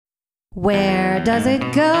Where does it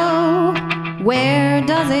go? Where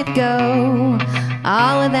does it go?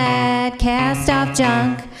 All of that cast off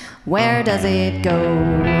junk, where does it go?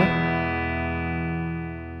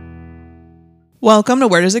 Welcome to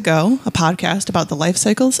Where Does It Go, a podcast about the life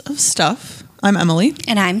cycles of stuff. I'm Emily.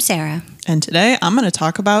 And I'm Sarah. And today I'm going to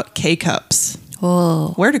talk about K-Cups.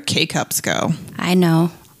 Oh. Where do K-Cups go? I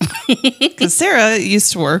know. Because Sarah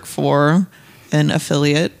used to work for an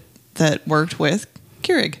affiliate that worked with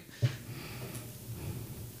Keurig.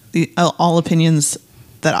 All opinions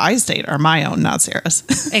that I state are my own, not Sarah's.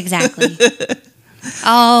 Exactly.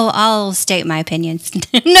 I'll state my opinions.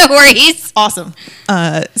 No worries. Awesome.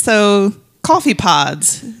 So coffee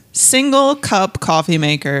pods, single cup coffee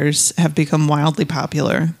makers have become wildly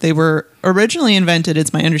popular. They were originally invented,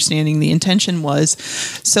 it's my understanding, the intention was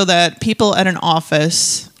so that people at an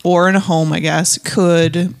office or in a home, I guess,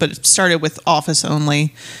 could, but it started with office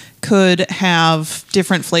only, could have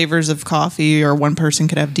different flavors of coffee, or one person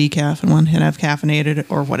could have decaf and one could have caffeinated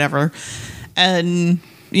or whatever. And,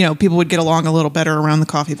 you know, people would get along a little better around the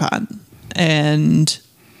coffee pot. And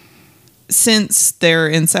since their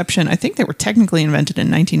inception, I think they were technically invented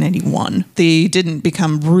in 1991. They didn't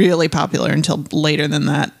become really popular until later than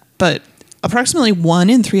that. But approximately 1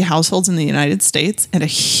 in 3 households in the United States and a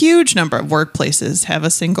huge number of workplaces have a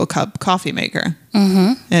single cup coffee maker.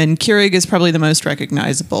 Mm-hmm. And Keurig is probably the most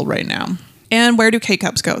recognizable right now. And where do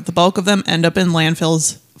K-Cups go? The bulk of them end up in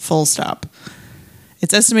landfills, full stop.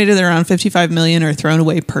 It's estimated that around 55 million are thrown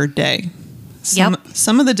away per day.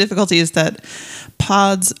 Some of the difficulty is that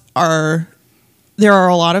there are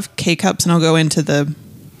a lot of K-Cups, and I'll go into the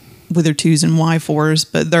whether 2s and why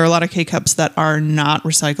 4s, but there are a lot of K-Cups that are not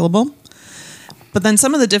recyclable. But then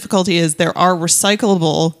some of the difficulty is there are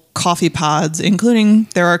recyclable coffee pods, including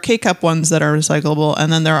there are K-Cup ones that are recyclable,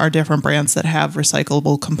 and then there are different brands that have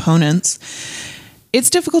recyclable components. It's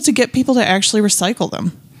difficult to get people to actually recycle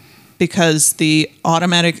them because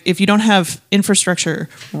if you don't have infrastructure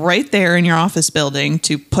right there in your office building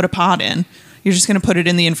to put a pod in, you're just going to put it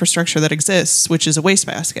in the infrastructure that exists, which is a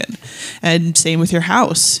wastebasket. And same with your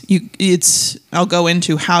house. I'll go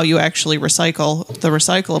into how you actually recycle the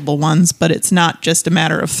recyclable ones, but it's not just a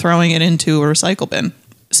matter of throwing it into a recycle bin.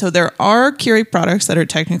 So there are Keurig products that are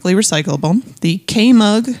technically recyclable. The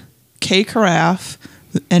K-Mug, K-Carafe,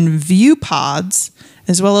 and View pods,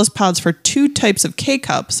 as well as pods for 2 types of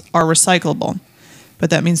K-Cups, are recyclable.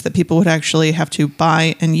 But that means that people would actually have to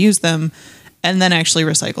buy and use them and then actually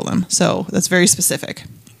recycle them. So that's very specific.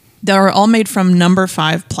 They're all made from number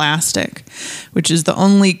 5 plastic, which is the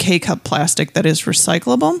only K-Cup plastic that is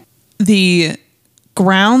recyclable. The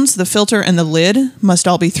grounds, the filter, and the lid must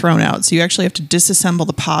all be thrown out. So you actually have to disassemble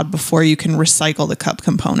the pod before you can recycle the cup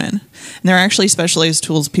component. And there are actually specialized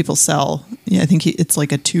tools people sell. Yeah, I think it's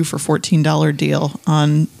like a 2 for $14 deal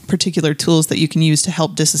on particular tools that you can use to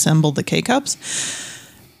help disassemble the K-Cups.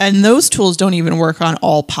 And those tools don't even work on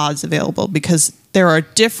all pods available because there are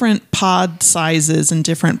different pod sizes and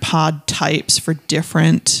different pod types for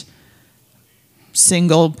different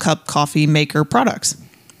single cup coffee maker products.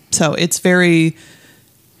 So it's very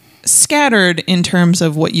scattered in terms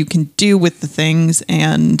of what you can do with the things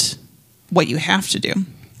and what you have to do.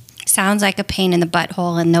 Sounds like a pain in the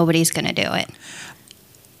butthole and nobody's going to do it.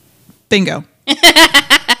 Bingo.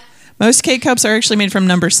 Most K-Cups are actually made from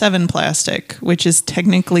number 7 plastic, which is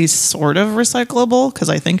technically sort of recyclable, because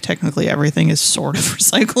I think technically everything is sort of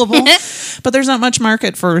recyclable. But there's not much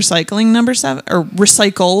market for recycling number 7 or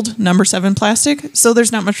recycled number 7 plastic, so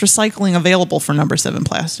there's not much recycling available for number 7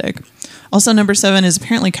 plastic. Also, number 7 is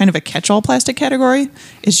apparently kind of a catch-all plastic category.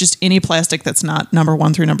 It's just any plastic that's not number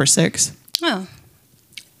 1 through number 6. Oh.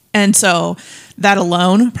 And so that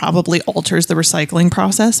alone probably alters the recycling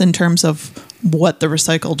process in terms of what the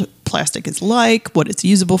recycled plastic is like, what it's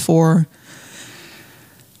usable for.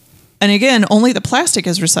 And again, only the plastic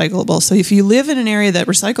is recyclable. So if you live in an area that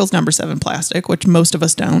recycles number 7 plastic, which most of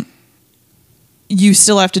us don't, you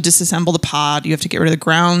still have to disassemble the pod. You have to get rid of the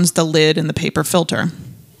grounds, the lid, and the paper filter.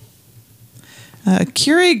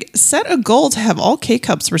 Keurig set a goal to have all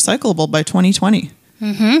K-Cups recyclable by 2020.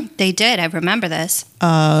 Mm-hmm. They did. I remember this.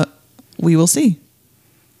 We will see.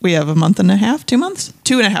 We have a month and a half, 2 months?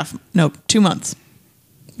 2.5. No, 2 months.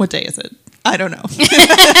 What day is it? I don't know.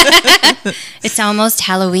 It's almost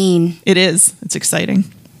Halloween. It is. It's exciting.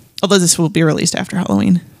 Although this will be released after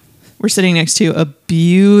Halloween. We're sitting next to a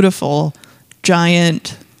beautiful,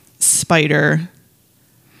 giant spider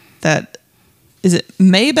is it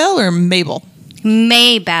Maybell or Mabel?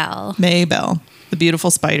 Maybell. Maybell. The beautiful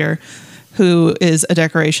spider who is a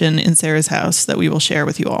decoration in Sarah's house that we will share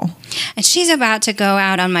with you all. And she's about to go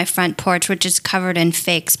out on my front porch, which is covered in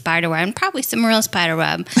fake spider web and probably some real spider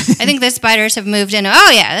web. I think the spiders have moved in.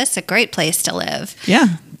 Oh yeah, that's a great place to live.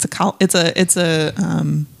 Yeah,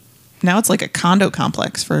 now it's like a condo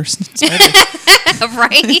complex for spiders.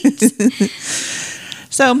 Right?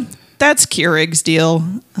 So that's Keurig's deal.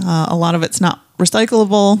 A lot of it's not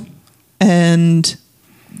recyclable, and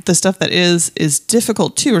the stuff that is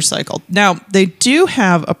difficult to recycle. Now, they do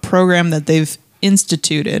have a program that they've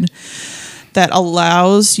instituted that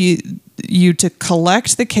allows you to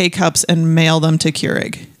collect the K-Cups and mail them to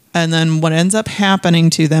Keurig. And then what ends up happening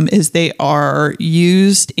to them is they are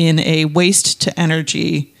used in a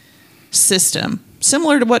waste-to-energy system,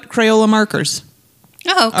 similar to what Crayola markers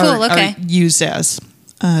are used as.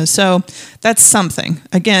 So that's something.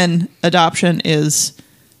 Again, adoption is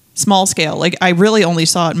small scale. Like, I really only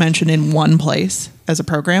saw it mentioned in one place as a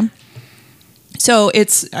program. So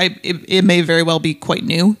it may very well be quite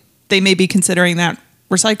new. They may be considering that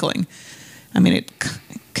recycling. I mean, it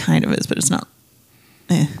kind of is, but it's not.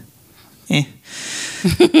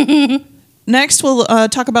 Next, we'll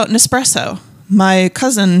talk about Nespresso. My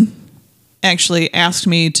cousin actually asked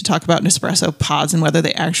me to talk about Nespresso pods and whether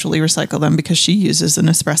they actually recycle them because she uses an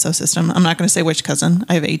Nespresso system. I'm not going to say which cousin.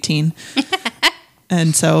 I have 18.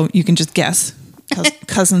 And so you can just guess.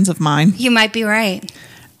 Cousins of mine. You might be right.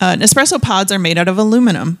 Nespresso pods are made out of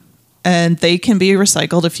aluminum, and they can be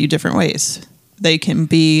recycled a few different ways. They can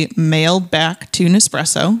be mailed back to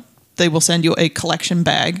Nespresso. They will send you a collection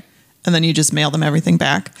bag, and then you just mail them everything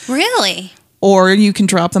back. Really? Or you can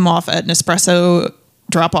drop them off at Nespresso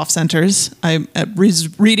drop-off centers. I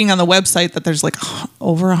was reading on the website that there's like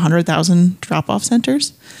over 100,000 drop-off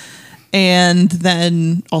centers. And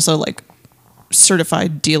then also like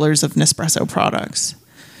certified dealers of Nespresso products.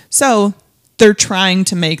 So they're trying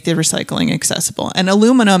to make the recycling accessible. And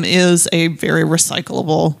aluminum is a very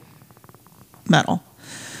recyclable metal.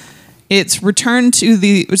 It's returned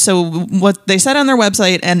to so what they said on their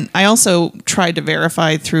website, and I also tried to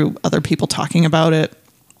verify through other people talking about it,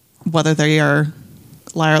 whether they are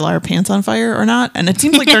liar, pants on fire or not. And it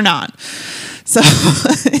seems like they're not. So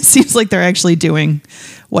it seems like they're actually doing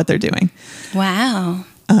what they're doing. Wow.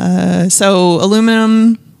 So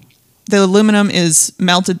the aluminum is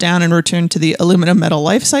melted down and returned to the aluminum metal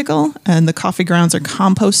life cycle, and the coffee grounds are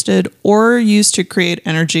composted or used to create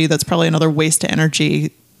energy. That's probably another waste to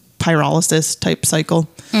energy pyrolysis type cycle.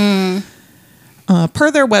 Per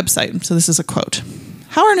their website, so this is a quote,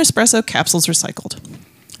 "How are Nespresso capsules recycled?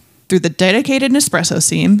 Through the dedicated Nespresso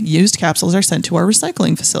seam, used capsules are sent to our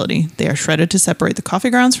recycling facility. They are shredded to separate the coffee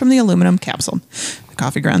grounds from the aluminum capsule. The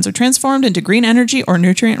coffee grounds are transformed into green energy or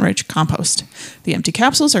nutrient-rich compost. The empty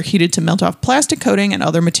capsules are heated to melt off plastic coating and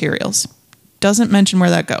other materials." Doesn't mention where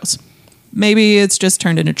that goes. Maybe it's just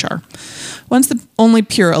turned into char. Once the only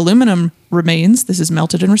pure aluminum remains, this is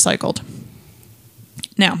melted and recycled.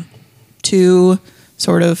 Now, two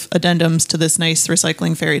sort of addendums to this nice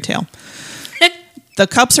recycling fairy tale. The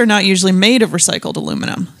cups are not usually made of recycled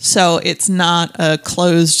aluminum, so it's not a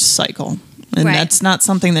closed cycle. And Right. That's not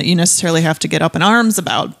something that you necessarily have to get up in arms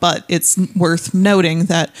about, but it's worth noting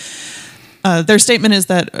that their statement is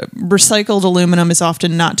that recycled aluminum is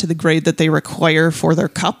often not to the grade that they require for their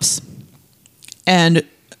cups. And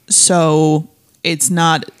so it's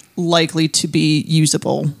not likely to be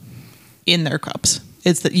usable in their cups.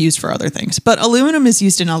 It's used for other things. But aluminum is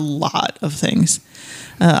used in a lot of things.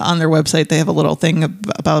 On their website, they have a little thing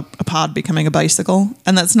about a pod becoming a bicycle.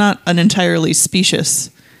 And that's not an entirely specious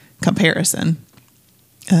comparison.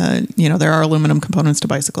 There are aluminum components to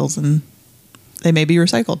bicycles, and they may be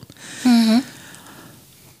recycled. Mm-hmm.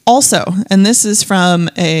 Also, and this is from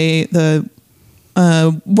the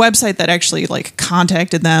website that actually like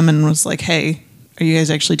contacted them and was like, "Hey, are you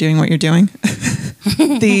guys actually doing what you're doing?"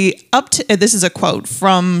 This is a quote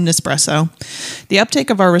from Nespresso. "The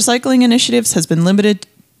uptake of our recycling initiatives has been limited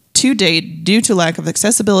to date due to lack of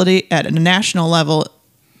accessibility at a national level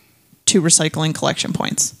to recycling collection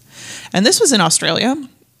points." And this was in Australia.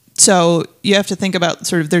 So you have to think about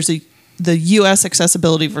sort of the U.S.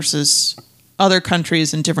 accessibility versus other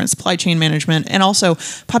countries and different supply chain management, and also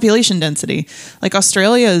population density. Like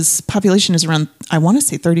Australia's population is around, I want to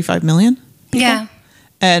say 35 million people. Yeah.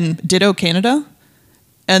 And ditto Canada.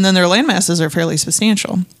 And then their land masses are fairly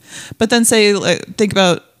substantial. But then think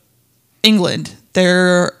about England.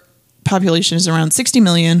 Their population is around 60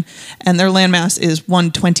 million, and their land mass is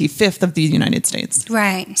 1/25 of the United States.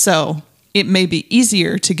 Right. So it may be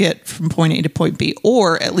easier to get from point A to point B,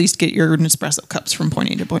 or at least get your Nespresso cups from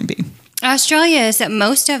point A to point B. Australia is that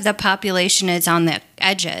most of the population is on the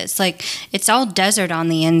edges. Like, it's all desert on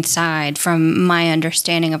the inside, from my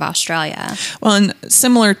understanding of Australia. Well, and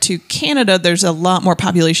similar to Canada, there's a lot more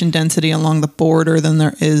population density along the border than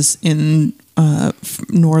there is in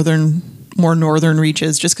more northern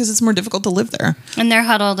reaches, just because it's more difficult to live there. And they're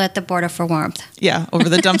huddled at the border for warmth. Yeah, over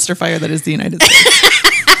the dumpster fire that is the United States.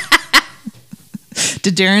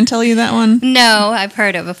 Did Darren tell you that one? No, I've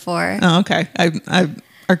heard it before. Oh, okay.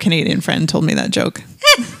 Our Canadian friend told me that joke.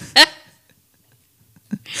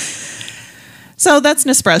 So that's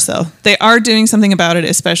Nespresso. They are doing something about it,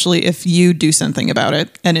 especially if you do something about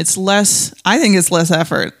it. And I think it's less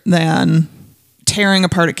effort than tearing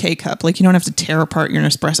apart a K-Cup. Like, you don't have to tear apart your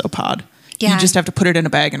Nespresso pod. Yeah. You just have to put it in a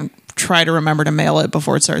bag and try to remember to mail it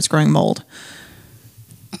before it starts growing mold.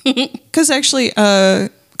 Because actually,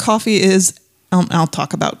 coffee is... I'll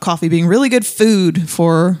talk about coffee being really good food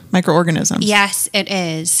for microorganisms. Yes, it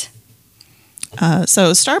is.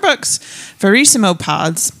 So Starbucks Verissimo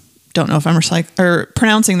pods, don't know if I'm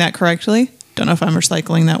pronouncing that correctly. Don't know if I'm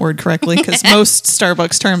recycling that word correctly, because most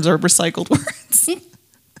Starbucks terms are recycled words.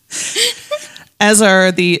 As are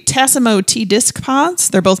the Tassimo T-Disc pods.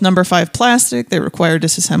 They're both number 5 plastic. They require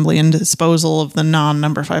disassembly and disposal of the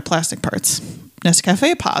non-number 5 plastic parts.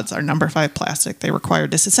 Nescafe pods are number 5 plastic. They require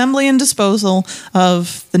disassembly and disposal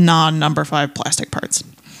of the non-number 5 plastic parts.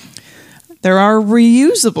 There are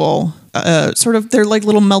reusable, they're like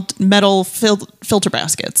little metal filter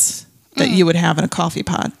baskets that you would have in a coffee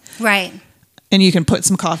pod. Right. And you can put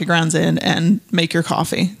some coffee grounds in and make your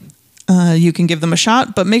coffee. You can give them a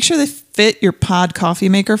shot, but make sure they fit your pod coffee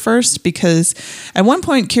maker first, because at one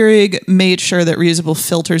point Keurig made sure that reusable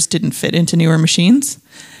filters didn't fit into newer machines.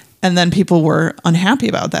 And then people were unhappy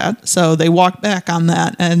about that. So they walked back on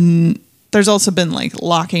that. And there's also been like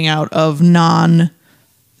locking out of non-Keurig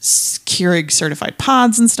certified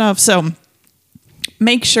pods and stuff. So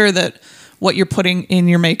make sure that what you're putting in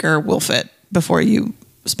your maker will fit before you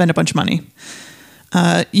spend a bunch of money.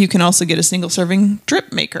 You can also get a single serving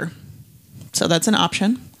drip maker. So that's an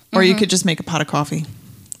option. Or you could just make a pot of coffee.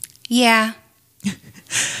 Yeah.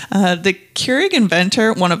 The Keurig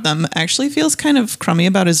inventor, one of them, actually feels kind of crummy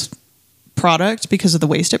about his product because of the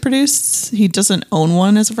waste it produced. He doesn't own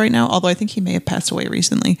one as of right now, although I think he may have passed away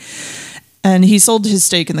recently. And he sold his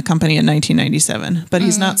stake in the company in 1997, but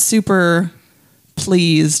he's not super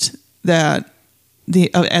pleased that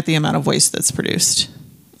at the amount of waste that's produced.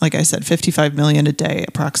 Like I said, 55 million a day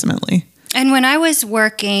approximately. And when I was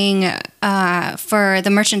working for the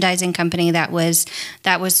merchandising company that was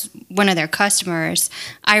one of their customers,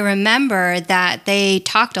 I remember that they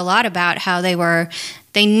talked a lot about how they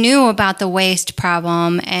knew about the waste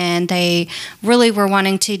problem, and they really were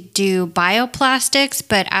wanting to do bioplastics,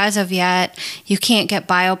 but as of yet, you can't get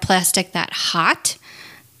bioplastic that hot.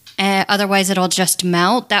 Otherwise, it'll just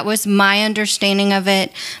melt. That was my understanding of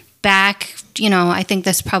it back, I think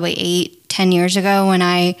this probably 8-10 years ago when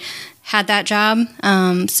I had that job.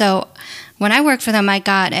 So when I worked for them, I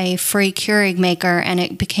got a free Keurig maker, and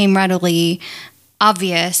it became readily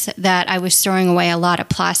obvious that I was throwing away a lot of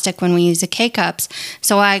plastic when we use the K-Cups.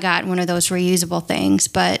 So I got one of those reusable things.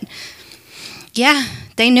 But yeah,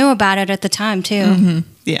 they knew about it at the time too. Mm-hmm.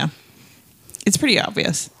 Yeah. It's pretty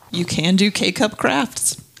obvious. You can do K-Cup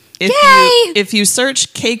crafts. If you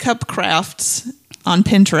search K-Cup crafts on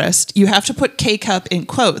Pinterest, you have to put K-Cup in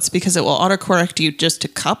quotes because it will autocorrect you just to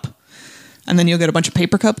cup. And then you'll get a bunch of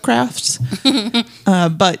paper cup crafts.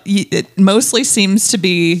 But it mostly seems to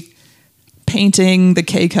be painting the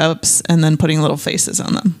K-Cups and then putting little faces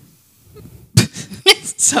on them.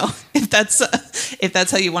 So if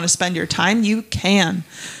that's how you want to spend your time, you can.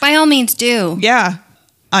 By all means do. Yeah.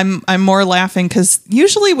 I'm more laughing because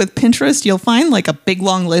usually with Pinterest, you'll find like a big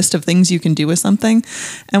long list of things you can do with something.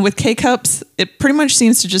 And with K-Cups, it pretty much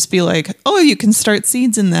seems to just be like, oh, you can start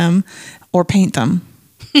seeds in them or paint them.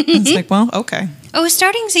 It's like, well, okay. Oh,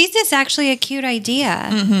 starting seeds is actually a cute idea.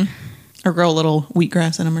 Mm-hmm. Or grow a little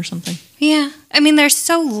wheatgrass in them or something. Yeah. I mean, there's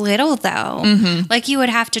so little, though. Mm-hmm. Like, you would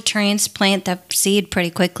have to transplant the seed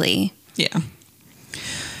pretty quickly. Yeah.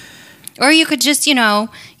 Or you could just,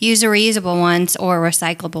 use the reusable ones or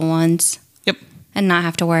recyclable ones. Yep. And not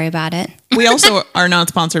have to worry about it. We also are not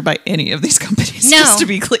sponsored by any of these companies, no. Just to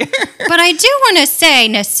be clear. But I do want to say,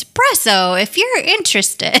 Nespresso, if you're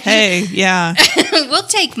interested. Hey, yeah. We'll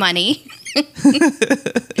take money.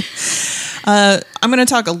 I'm going to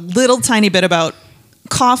talk a little tiny bit about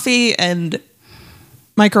coffee and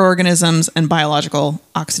microorganisms and biological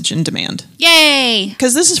oxygen demand. Yay!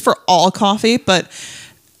 Because this is for all coffee, but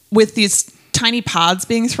with these tiny pods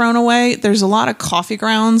being thrown away, there's a lot of coffee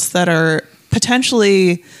grounds that are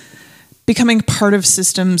potentially becoming part of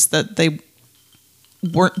systems that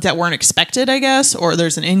weren't expected, I guess, or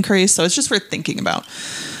there's an increase. So it's just worth thinking about.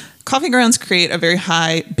 Coffee grounds create a very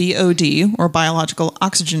high BOD, or biological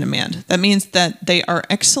oxygen demand. That means that they are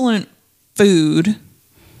excellent food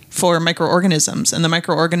for microorganisms, and the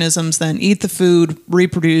microorganisms then eat the food,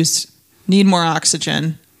 reproduce, need more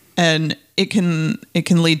oxygen, and it can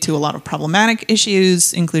lead to a lot of problematic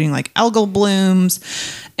issues, including like algal blooms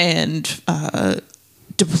and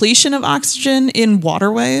depletion of oxygen in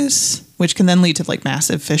waterways, which can then lead to like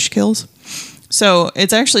massive fish kills. So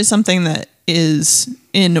it's actually something that is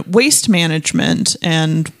in waste management,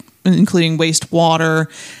 and including wastewater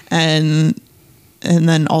and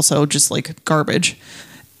then also just like garbage.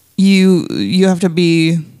 You have to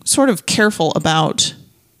be sort of careful about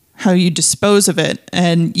how you dispose of it,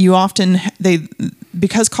 and you often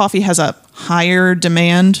because coffee has a higher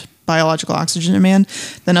demand, biological oxygen demand,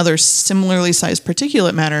 than other similarly sized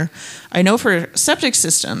particulate matter. I know for septic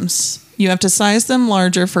systems, you have to size them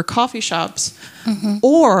larger for coffee shops,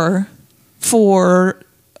 or for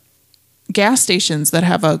gas stations that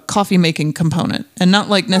have a coffee making component, and not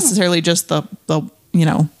like necessarily just the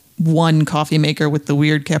one coffee maker with the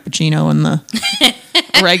weird cappuccino and the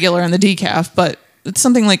regular and the decaf, but it's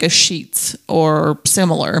something like a Sheetz or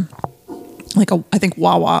similar. I think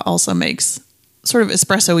Wawa also makes sort of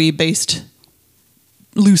espresso-y based,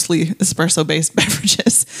 loosely espresso based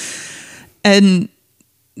beverages. And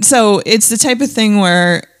so it's the type of thing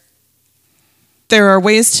where there are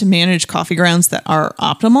ways to manage coffee grounds that are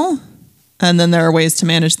optimal, and then there are ways to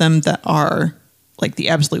manage them that are like the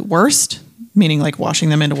absolute worst, meaning like washing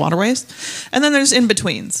them into waterways. And then there's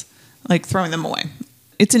in-betweens, like throwing them away.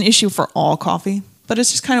 It's an issue for all coffee, but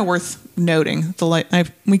it's just kind of worth noting.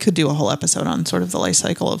 We could do a whole episode on sort of the life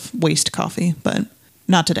cycle of waste coffee, but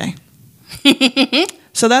not today.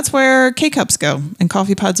 So that's where K-Cups go, and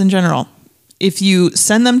coffee pods in general. If you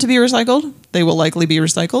send them to be recycled, they will likely be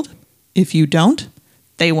recycled. If you don't,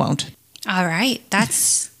 they won't. All right.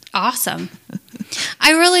 That's awesome.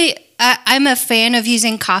 I'm a fan of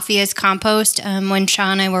using coffee as compost. When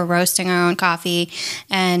Sean and I were roasting our own coffee,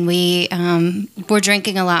 and we were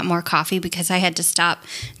drinking a lot more coffee because I had to stop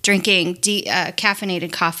drinking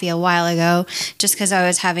caffeinated coffee a while ago just because I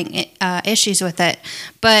was having issues with it.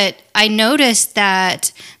 But I noticed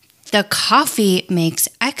that the coffee makes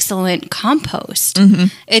excellent compost.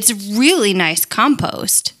 It's really nice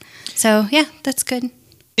compost. So, yeah, that's good.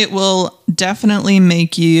 It will definitely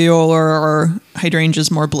make your hydrangeas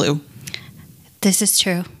more blue. This is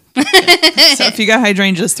true. So if you got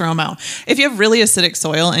hydrangeas, throw them out. If you have really acidic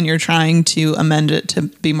soil and you're trying to amend it to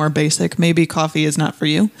be more basic, maybe coffee is not for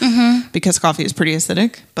you, because coffee is pretty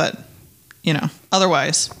acidic, but,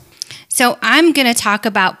 otherwise. So I'm going to talk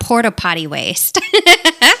about porta potty waste.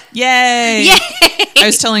 Yay! I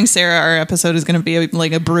was telling Sarah our episode is going to be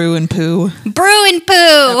like a brew and poo. Brew and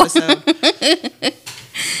poo! Episode.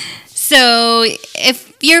 So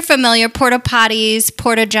if you're familiar, porta potties,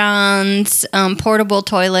 porta johns, portable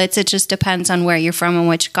toilets, it just depends on where you're from and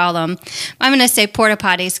what you call them. I'm going to say porta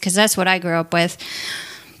potties because that's what I grew up with.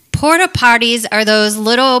 Porta potties are those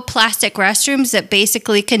little plastic restrooms that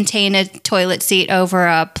basically contain a toilet seat over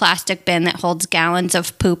a plastic bin that holds gallons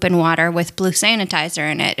of poop and water with blue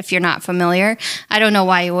sanitizer in it. If you're not familiar, I don't know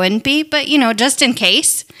why you wouldn't be, but just in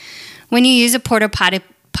case. When you use a porta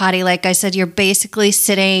potty, like I said, you're basically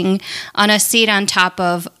sitting on a seat on top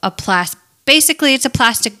of basically it's a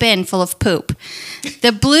plastic bin full of poop.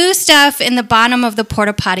 The blue stuff in the bottom of the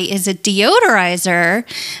porta potty is a deodorizer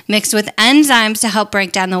mixed with enzymes to help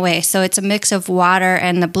break down the waste. So it's a mix of water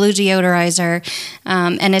and the blue deodorizer,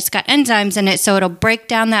 and it's got enzymes in it, so it'll break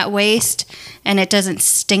down that waste and it doesn't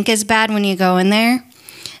stink as bad when you go in there.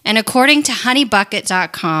 And according to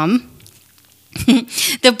honeybucket.com,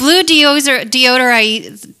 the blue deodorizer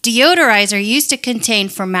used to contain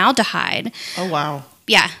formaldehyde. Oh, wow.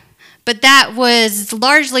 Yeah. But that was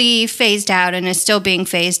largely phased out and is still being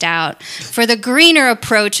phased out for the greener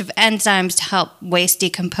approach of enzymes to help waste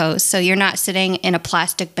decompose. So you're not sitting in a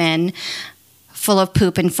plastic bin full of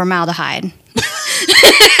poop and formaldehyde.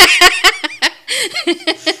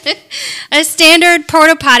 A standard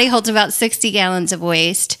porta potty holds about 60 gallons of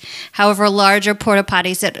waste. However, larger porta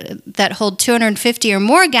potties that hold 250 or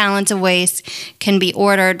more gallons of waste can be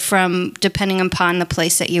ordered from, depending upon the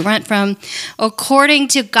place that you rent from. According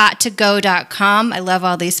to GotToGo.com, I love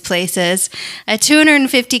all these places, a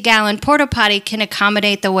 250-gallon porta potty can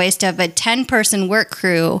accommodate the waste of a 10-person work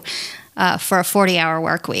crew for a 40-hour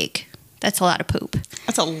work week. That's a lot of poop.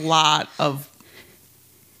 That's a lot of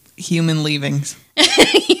human leavings.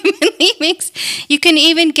 Human leavings. You can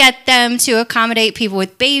even get them to accommodate people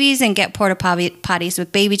with babies and get porta potties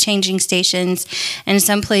with baby changing stations. And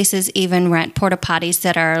some places even rent porta potties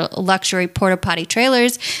that are luxury porta potty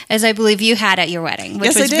trailers, as I believe you had at your wedding,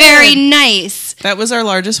 which Yes, I was did. very nice. That was our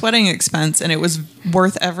largest wedding expense, and it was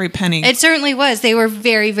worth every penny. It certainly was. They were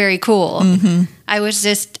very, very cool. Mm-hmm. I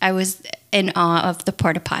was in awe of the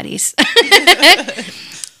porta potties.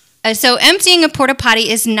 So emptying a porta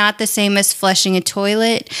potty is not the same as flushing a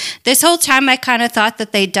toilet. This whole time I kind of thought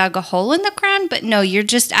that they dug a hole in the ground, but no, you're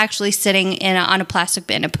just actually sitting on a plastic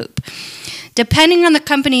bin of poop. Depending on the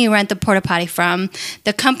company you rent the porta potty from,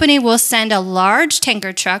 the company will send a large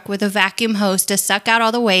tanker truck with a vacuum hose to suck out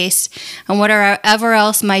all the waste and whatever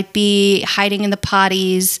else might be hiding in the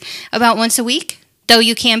potties about once a week, though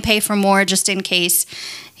you can pay for more just in case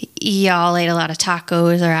y'all ate a lot of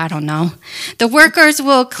tacos or I don't know. The workers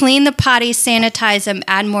will clean the potties, sanitize them,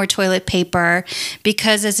 add more toilet paper,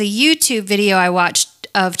 because as a YouTube video I watched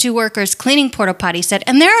of two workers cleaning porta potty said,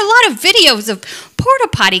 and there are a lot of videos of porta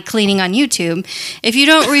potty cleaning on YouTube. If you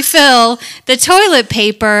don't refill the toilet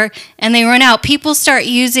paper and they run out, people start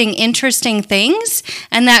using interesting things,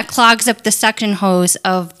 and that clogs up the suction hose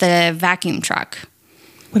of the vacuum truck.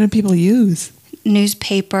 What did people use?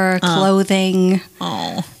 Newspaper, clothing.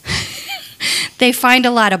 Oh. They find a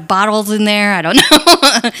lot of bottles in there. I don't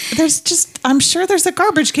know. I'm sure there's a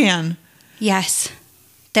garbage can. Yes,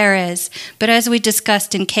 there is. But as we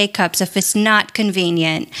discussed in K-Cups, if it's not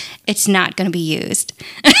convenient, it's not going to be used.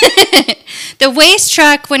 The waste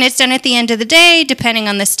truck, when it's done at the end of the day, depending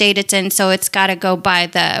on the state it's in, so it's got to go by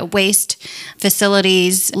the waste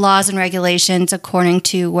facilities, laws and regulations according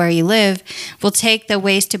to where you live, will take the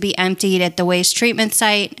waste to be emptied at the waste treatment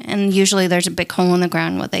site, and usually there's a big hole in the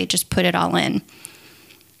ground where they just put it all in.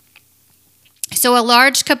 So a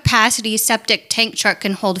large capacity septic tank truck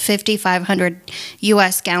can hold 5,500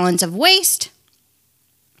 U.S. gallons of waste.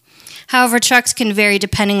 However, trucks can vary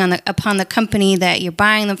depending upon the company that you're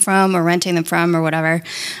buying them from or renting them from or whatever,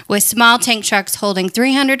 with small tank trucks holding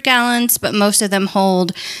 300 gallons, but most of them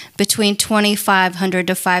hold between 2,500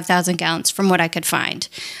 to 5,000 gallons from what I could find.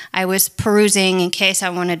 I was perusing in case I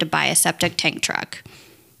wanted to buy a septic tank truck.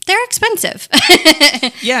 They're expensive.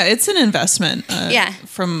 Yeah, it's an investment. Yeah.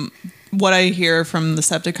 From what I hear from the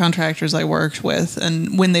septic contractors I worked with,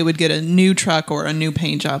 and when they would get a new truck or a new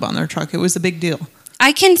paint job on their truck, it was a big deal.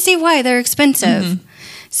 I can see why they're expensive. Mm-hmm.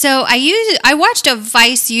 So I watched a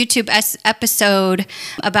Vice YouTube episode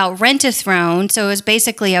about Rent-A-Throne. So it was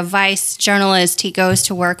basically a Vice journalist. He goes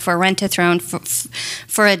to work for Rent-A-Throne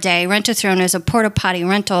for a day. Rent-A-Throne is a porta potty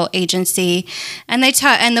rental agency, and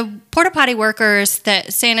the porta potty workers that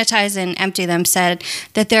sanitize and empty them said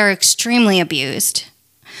that they're extremely abused.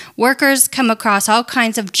 Workers come across all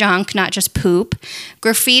kinds of junk, not just poop.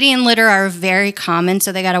 Graffiti and litter are very common,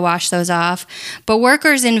 so they got to wash those off. But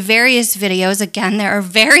workers in various videos, again, there are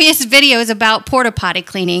various videos about porta potty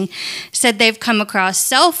cleaning, said they've come across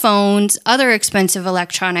cell phones, other expensive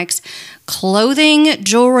electronics, clothing,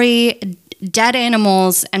 jewelry, dead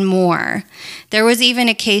animals, and more. There was even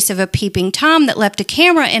a case of a peeping Tom that left a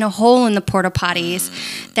camera in a hole in the porta potties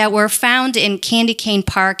that were found in Candy Cane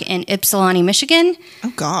Park in Ypsilanti, Michigan.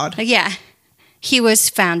 Oh, God. Yeah. He was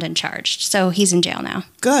found and charged, so he's in jail now.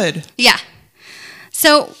 Good. Yeah.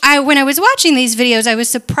 So when I was watching these videos, I was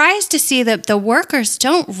surprised to see that the workers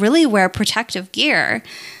don't really wear protective gear.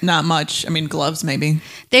 Not much. I mean, gloves maybe.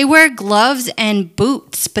 They wear gloves and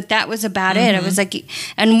boots, but that was about it. It was like,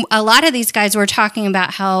 and a lot of these guys were talking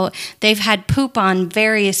about how they've had poop on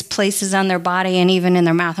various places on their body and even in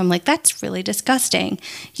their mouth. I'm like, that's really disgusting.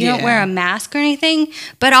 You don't wear a mask or anything,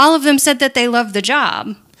 but all of them said that they love the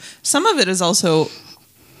job. Some of it is also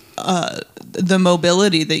the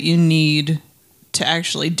mobility that you need to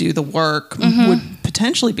actually do the work would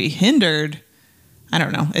potentially be hindered. I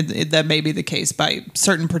don't know. That may be the case by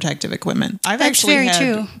certain protective equipment. I've actually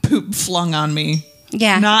had poop flung on me,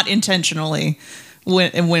 not intentionally,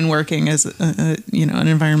 when working as an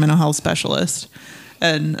environmental health specialist.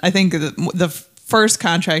 And I think the first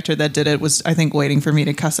contractor that did it was, I think, waiting for me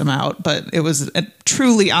to cuss him out, but it was a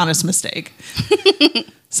truly honest mistake.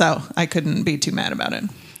 So I couldn't be too mad about it.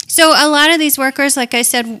 So a lot of these workers, like I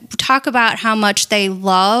said, talk about how much they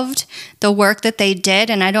loved the work that they did.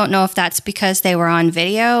 And I don't know if that's because they were on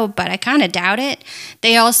video, but I kind of doubt it.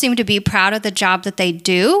 They all seem to be proud of the job that they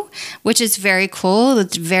do, which is very cool.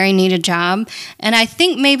 It's a very needed job. And I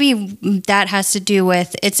think maybe that has to do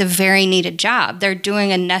with it's a very needed job. They're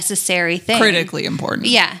doing a necessary thing. Critically important.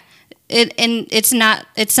 Yeah.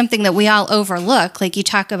 It's something that we all overlook. Like you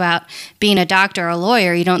talk about being a doctor or a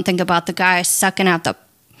lawyer, you don't think about the guy sucking out the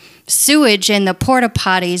sewage in the porta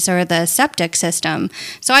potties or the septic system.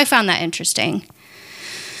 So I found that interesting.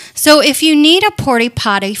 So if you need a porta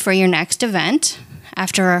potty for your next event,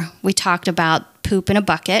 after we talked about poop in a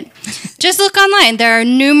bucket, just look online. There are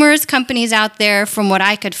numerous companies out there. From what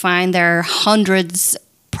I could find, there are hundreds,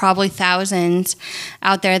 probably thousands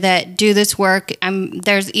out there that do this work.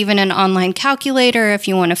 There's even an online calculator if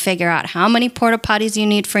you want to figure out how many porta potties you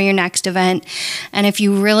need for your next event. And if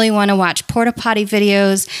you really want to watch porta potty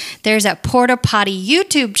videos, there's a porta potty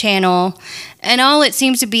YouTube channel, and all it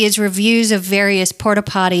seems to be is reviews of various porta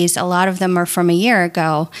potties. A lot of them are from a year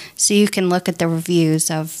ago, so you can look at the reviews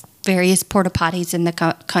of various porta potties in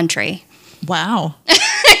the country. Wow.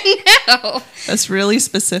 No. That's really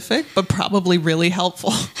specific, but probably really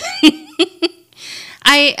helpful.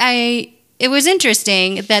 It was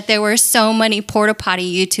interesting that there were so many porta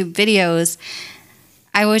potty YouTube videos.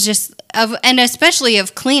 I was just, and especially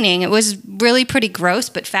of cleaning, it was really pretty gross,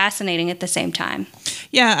 but fascinating at the same time.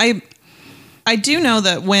 Yeah, I do know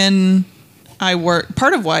that when I work,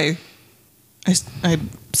 part of why I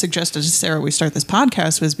suggested to Sarah we start this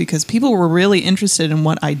podcast was because people were really interested in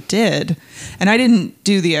what I did. And I didn't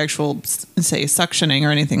do the actual, say, suctioning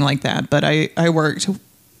or anything like that, but I worked,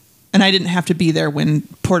 and I didn't have to be there when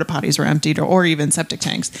porta potties were emptied or even septic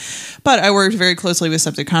tanks. But I worked very closely with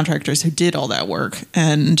septic contractors who did all that work.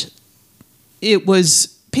 And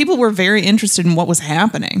people were very interested in what was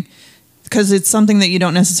happening because it's something that you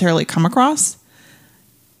don't necessarily come across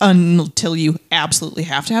until you absolutely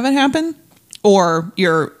have to have it happen. Or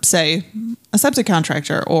you're, say, a septic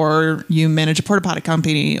contractor, or you manage a porta potty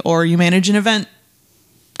company, or you manage an event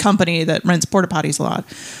company that rents porta potties a lot.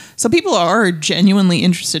 So people are genuinely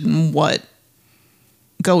interested in what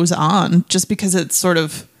goes on just because it's sort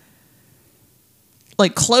of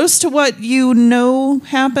like close to what you know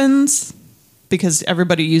happens, because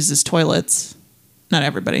everybody uses toilets. Not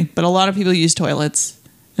everybody, but a lot of people use toilets,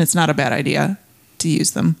 and it's not a bad idea to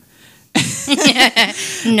use them.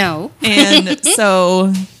 No. And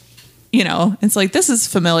so, it's like, this is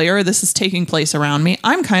familiar. This is taking place around me.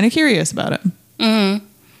 I'm kind of curious about it. Mm-hmm.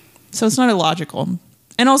 So it's not illogical.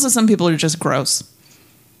 And also some people are just gross.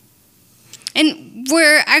 And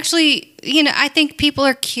we're actually, I think people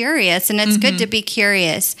are curious, and it's good to be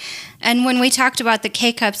curious. And when we talked about the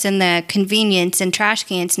K-Cups and the convenience and trash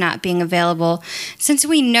cans not being available, since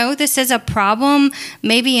we know this is a problem,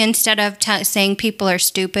 maybe instead of saying people are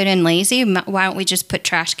stupid and lazy, why don't we just put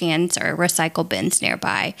trash cans or recycle bins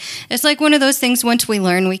nearby? It's like one of those things, once we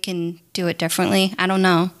learn, we can do it differently. I don't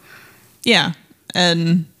know. Yeah.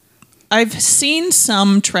 And I've seen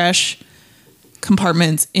some trash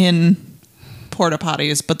compartments in porta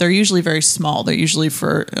potties, but they're usually very small. They're usually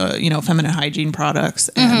for feminine hygiene products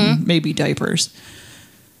and maybe diapers.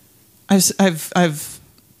 I've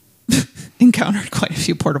encountered quite a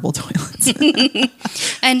few portable toilets.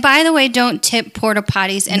 And by the way, don't tip porta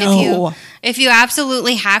potties. And no. if you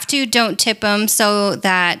absolutely have to, don't tip them so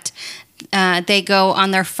that they go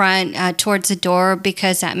on their front towards the door,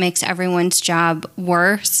 because that makes everyone's job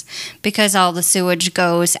worse, because all the sewage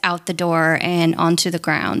goes out the door and onto the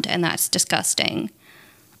ground, and that's disgusting.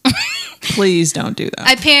 Please don't do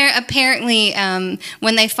that. Apparently,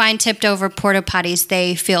 when they find tipped over porta potties,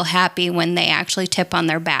 they feel happy when they actually tip on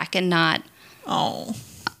their back and not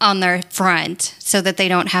on their front, so that they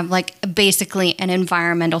don't have basically an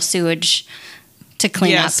environmental sewage to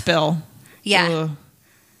clean up. Spill. Yeah. Ugh.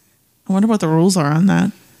 I wonder what the rules are on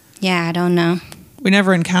that. Yeah, I don't know. We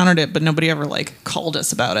never encountered it, but nobody ever called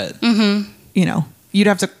us about it. Mm-hmm. You'd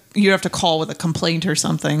have to call with a complaint or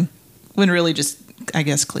something. When really just, I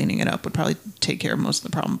guess, cleaning it up would probably take care of most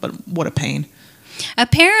of the problem. But what a pain.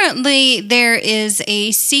 Apparently, there is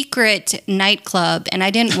a secret nightclub, and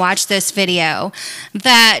I didn't watch this video,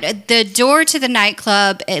 that the door to the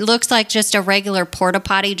nightclub, it looks like just a regular porta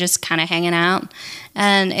potty just kind of hanging out,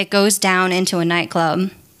 and it goes down into a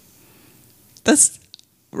nightclub. That's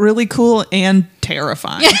really cool and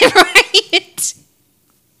terrifying. Right?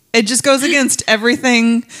 It just goes against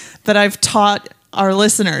everything that I've taught our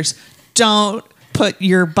listeners. Don't put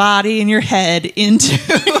your body and your head into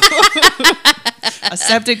a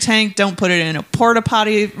septic tank. Don't put it in a porta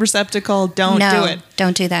potty receptacle. Don't do it.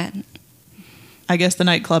 Don't do that. I guess the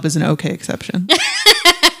nightclub is an okay exception.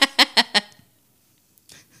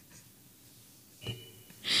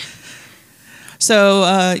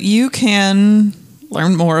 So you can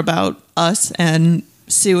learn more about us and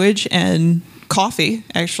sewage and coffee,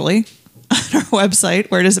 actually, on our website,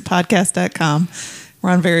 wheredoesitpodcast.com. We're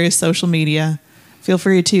on various social media. Feel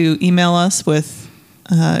free to email us with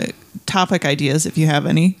topic ideas if you have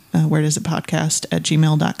any,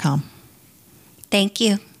 wheredoesitpodcast@gmail.com. Thank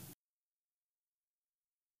you.